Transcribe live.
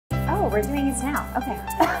we're doing it now. Okay.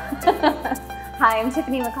 Hi, I'm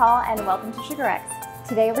Tiffany McCall and welcome to SugarX.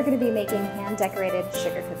 Today we're going to be making hand-decorated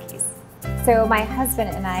sugar cookies. So my husband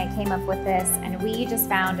and I came up with this and we just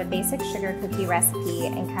found a basic sugar cookie recipe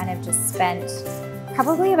and kind of just spent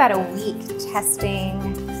probably about a week testing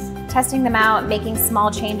them out, making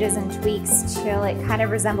small changes and tweaks till it kind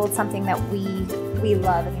of resembled something that we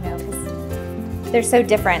love, you know, because they're so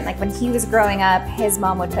different. Like when he was growing up, his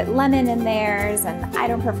mom would put lemon in theirs and I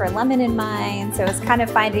don't prefer lemon in mine. So it's kind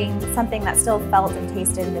of finding something that still felt and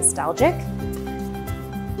tasted nostalgic.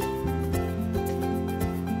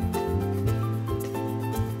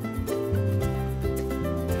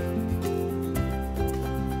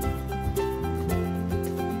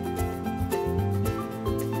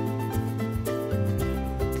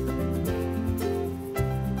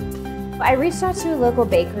 I reached out to a local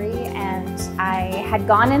bakery and I had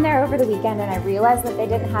gone in there over the weekend and I realized that they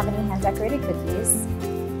didn't have any hand-decorated cookies.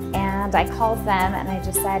 And I called them and I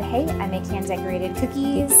just said, hey, I make hand-decorated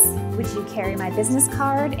cookies. Would you carry my business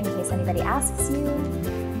card in case anybody asks you?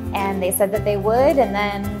 And they said that they would. And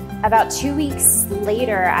then about 2 weeks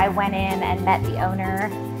later, I went in and met the owner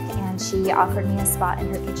and she offered me a spot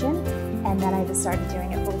in her kitchen. And then I just started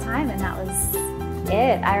doing it full time and that was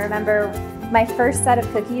it. I remember my first set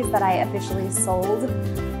of cookies that I officially sold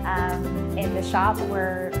in the shop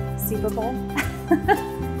were Super Bowl.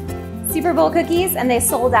 Super Bowl cookies, and they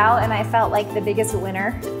sold out and I felt like the biggest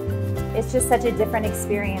winner. It's just such a different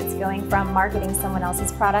experience going from marketing someone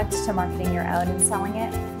else's product to marketing your own and selling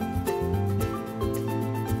it.